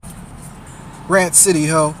Rant City,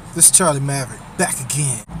 ho. This is Charlie Maverick, back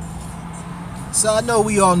again. So I know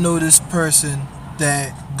we all know this person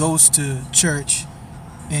that goes to church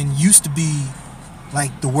and used to be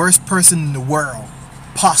like the worst person in the world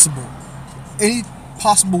possible. Any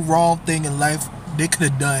possible wrong thing in life they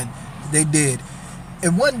could have done, they did.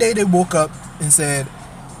 And one day they woke up and said,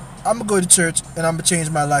 I'm going to go to church and I'm going to change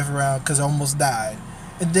my life around because I almost died.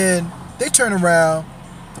 And then they turn around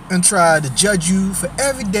and try to judge you for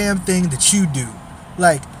every damn thing that you do.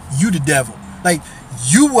 Like, you the devil. Like,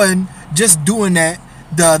 you wasn't just doing that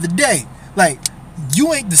the other day. Like,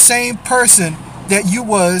 you ain't the same person that you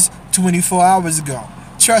was 24 hours ago.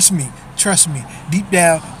 Trust me. Deep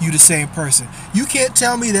down, you the same person. You can't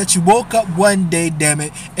tell me that you woke up one day, damn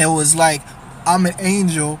it, and was like, I'm an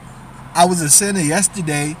angel. I was a sinner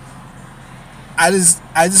yesterday. I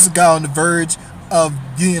just got on the verge of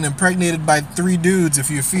being impregnated by 3 dudes, if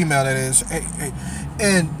you're a female, that is. Hey.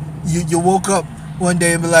 And you woke up one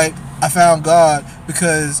day and be like, I found God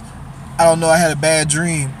because, I don't know, I had a bad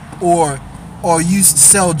dream. Or you used to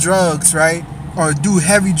sell drugs, right? Or do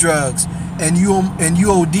heavy drugs. And you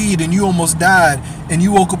OD'd and you almost died. And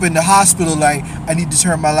you woke up in the hospital like, I need to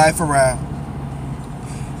turn my life around.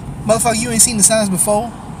 Motherfucker, you ain't seen the signs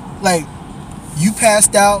before? Like, you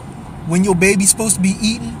passed out when your baby's supposed to be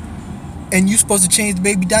eating, and you supposed to change the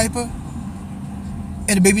baby diaper,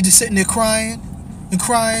 and the baby just sitting there crying,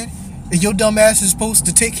 and your dumb ass is supposed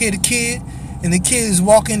to take care of the kid, and the kid is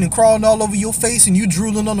walking and crawling all over your face, and you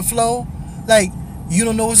drooling on the floor, like, you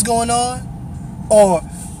don't know what's going on? Or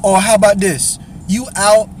how about this? You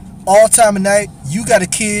out all time of night, you got a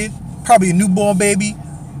kid, probably a newborn baby,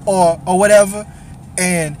 or whatever,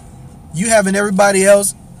 and you having everybody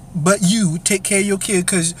else but you take care of your kid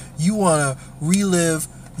because you want to relive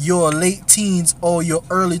your late teens or your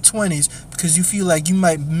early 20s because you feel like you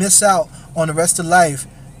might miss out on the rest of life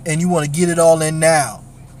and you want to get it all in now.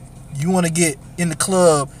 You want to get in the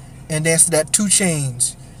club and dance to that 2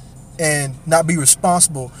 Chainz and not be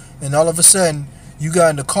responsible, and all of a sudden you got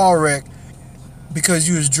in a car wreck because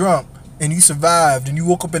you was drunk and you survived and you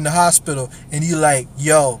woke up in the hospital and you like,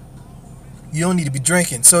 yo, you don't need to be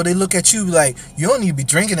drinking. So they look at you like, you don't need to be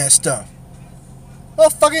drinking that stuff.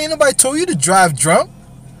 Motherfucker, ain't nobody told you to drive drunk.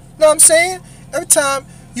 Know what I'm saying? Every time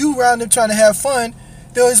you around them trying to have fun,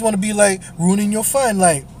 they always want to be like ruining your fun.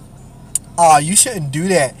 Like, you shouldn't do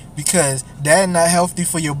that because that's not healthy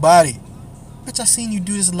for your body. Bitch, I seen you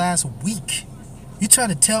do this last week. You trying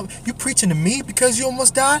to tell, you preaching to me because you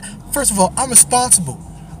almost died? First of all, I'm responsible.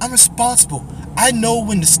 I know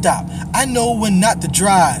when to stop. I know when not to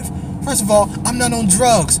drive. First of all, I'm not on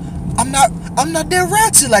drugs. I'm not that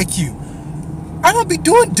ratchet like you. I don't be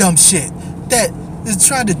doing dumb shit that is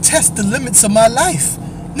trying to test the limits of my life.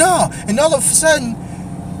 No, and all of a sudden,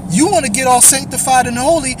 you want to get all sanctified and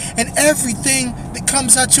holy, and everything that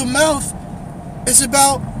comes out your mouth is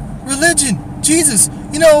about religion, Jesus.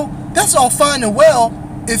 You know, that's all fine and well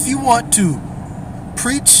if you want to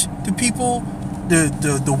preach to people,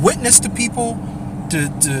 the witness to people,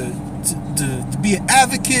 to be an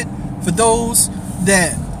advocate for those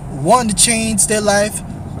that want to change their life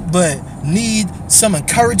but need some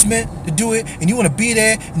encouragement to do it, and you want to be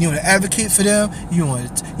there and you want to advocate for them. You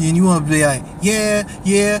want to be like, yeah,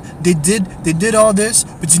 they did all this,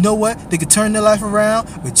 but you know what? They could turn their life around,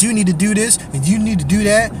 but you need to do this and you need to do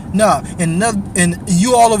that. Nah, and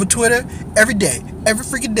you all over Twitter every day, every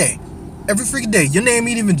freaking day. Your name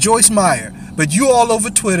ain't even Joyce Meyer, but you all over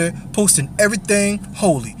Twitter posting everything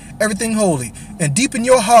holy. And deep in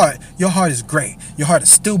your heart is gray. Your heart is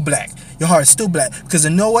still black. Because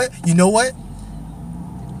you know what?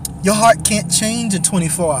 Your heart can't change in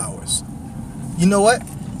 24 hours. You know what?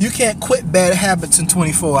 You can't quit bad habits in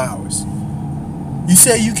 24 hours. You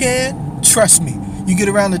say you can? Trust me. You get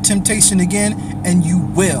around the temptation again, and you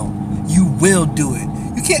will. You will do it.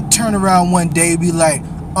 You can't turn around one day and be like,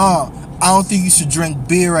 I don't think you should drink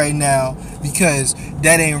beer right now because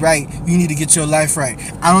that ain't right. You need to get your life right.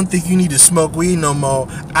 I don't think you need to smoke weed no more.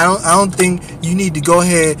 I don't think you need to go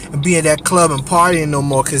ahead and be in that club and partying no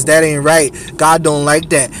more because that ain't right. God don't like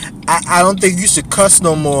that. I don't think you should cuss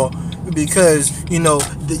no more because, you know,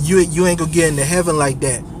 you ain't gonna get into heaven like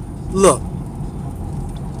that. Look,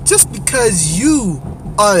 just because you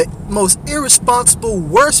are the most irresponsible,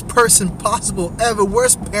 worst person possible ever,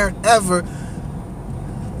 worst parent ever,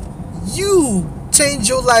 you change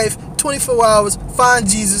your life 24 hours, find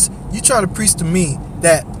Jesus. You trying to preach to me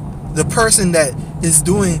that the person that is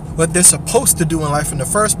doing what they're supposed to do in life in the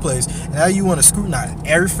first place, and now you want to scrutinize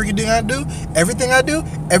every freaking thing I do, everything I do.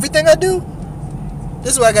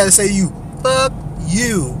 This is what I gotta say to you. Fuck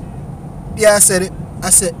you. Yeah, I said it. I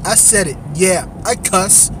said it. Yeah, I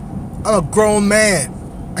cuss. I'm a grown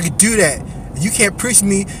man. I can do that. You can't preach to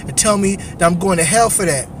me and tell me that I'm going to hell for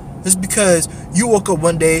that. It's because you woke up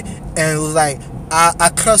one day and was like,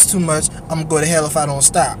 I cuss too much. I'm going to go to hell if I don't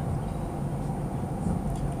stop.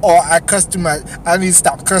 Or I cuss too much. I need to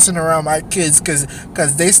stop cussing around my kids because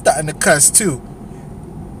they starting to cuss too.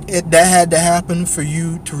 That had to happen for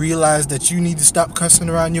you to realize that you need to stop cussing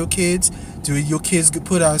around your kids. Do your kids get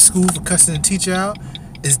put out of school for cussing the teacher out?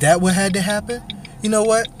 Is that what had to happen? You know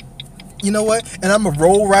what? And I'm going to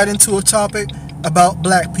roll right into a topic about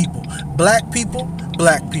black people. Black people.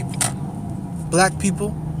 Black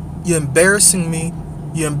people, you're embarrassing me.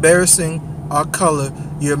 You're embarrassing our color.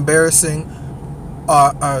 You're embarrassing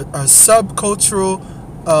our subcultural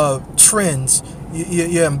trends.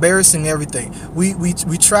 You're embarrassing everything. We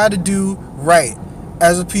try to do right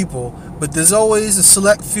as a people, but there's always a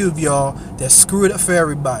select few of y'all that screw it up for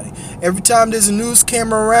everybody. Every time there's a news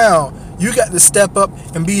camera around, you got to step up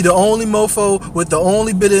and be the only mofo with the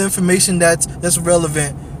only bit of information that's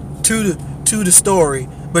relevant to the story.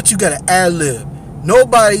 But you got to ad-lib.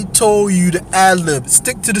 Nobody told you to ad-lib.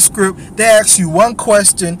 Stick to the script. They asked you one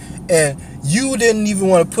question and you didn't even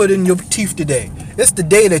want to put in your teeth today. It's the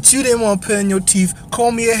day that you didn't want to put in your teeth,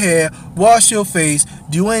 comb your hair, wash your face,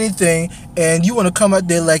 do anything, and you want to come out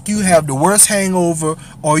there like you have the worst hangover,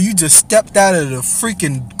 or you just stepped out of the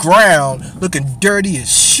freaking ground looking dirty as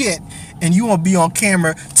shit, and you want to be on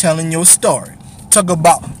camera telling your story. Talk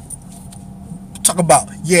about,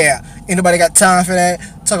 yeah, ain't nobody got time for that.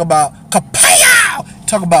 Talk about kapow!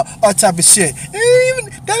 Talk about all type of shit.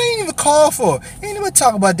 That ain't even called for. Ain't nobody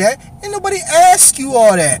talk about that. Ain't nobody ask you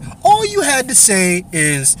all that. All you had to say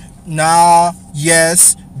is, nah,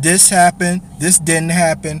 yes, this happened, this didn't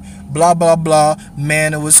happen, blah, blah, blah.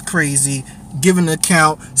 Man, it was crazy. Give an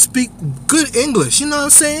account. Speak good English. You know what I'm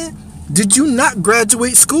saying? Did you not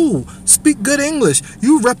graduate school? Speak good English.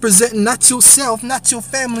 You representing not yourself, not your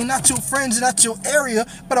family, not your friends, not your area,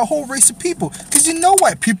 but a whole race of people. Because you know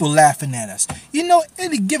white people laughing at us. You know,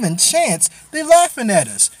 any given chance, they laughing at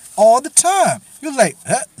us all the time. You're like,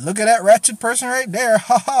 look at that ratchet person right there.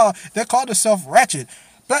 Ha ha. They call themselves ratchet.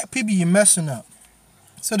 Black people, you're messing up.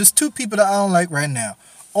 So there's two people that I don't like right now.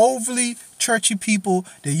 Overly churchy people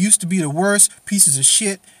that used to be the worst pieces of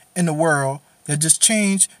shit in the world, that just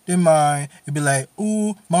change their mind and be like,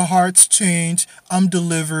 ooh, my heart's changed. I'm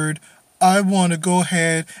delivered. I want to go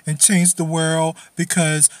ahead and change the world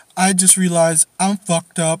because I just realized I'm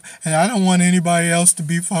fucked up and I don't want anybody else to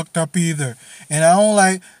be fucked up either. And I don't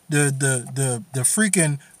like the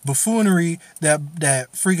freaking buffoonery that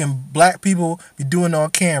freaking black people be doing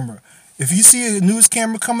on camera. If you see a news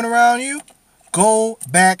camera coming around you, go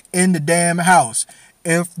back in the damn house.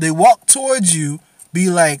 If they walk towards you,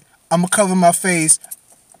 be like, I'm going to cover my face.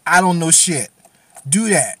 I don't know shit. Do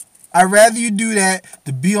that. I'd rather you do that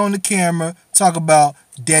than be on the camera, talk about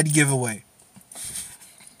dead giveaway.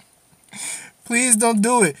 Please don't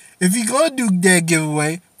do it. If you're going to do dead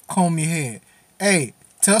giveaway, comb your hair. Hey,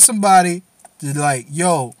 tell somebody to like,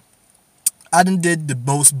 yo, I done did the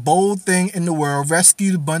most bold thing in the world.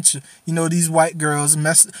 Rescued a bunch of, these white girls.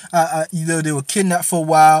 They were kidnapped for a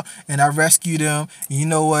while, and I rescued them. And you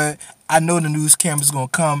know what? I know the news camera's gonna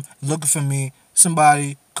come looking for me.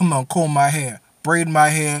 Somebody, come on, comb my hair, braid my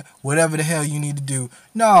hair, whatever the hell you need to do.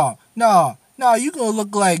 No, you gonna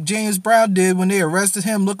look like James Brown did when they arrested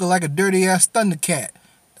him, looking like a dirty ass Thundercat,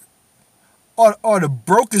 or the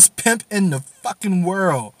brokest pimp in the fucking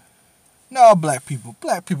world. No, black people,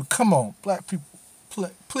 come on, black people,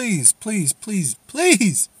 please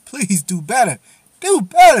do better. Do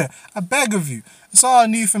better. I beg of you. That's all I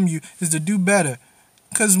need from you is to do better.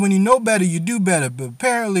 Because when you know better, you do better. But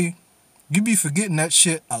apparently, you be forgetting that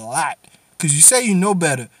shit a lot. Because you say you know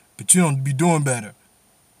better, but you don't be doing better.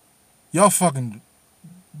 Y'all fucking...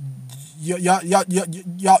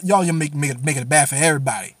 Y'all making it bad for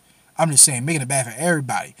everybody. I'm just saying, making it bad for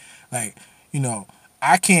everybody. Like,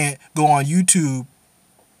 I can't go on YouTube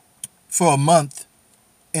for a month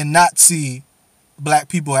and not see black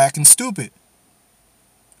people acting stupid.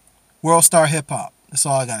 World Star Hip Hop. That's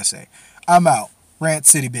all I gotta say. I'm out. Rant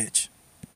City, bitch.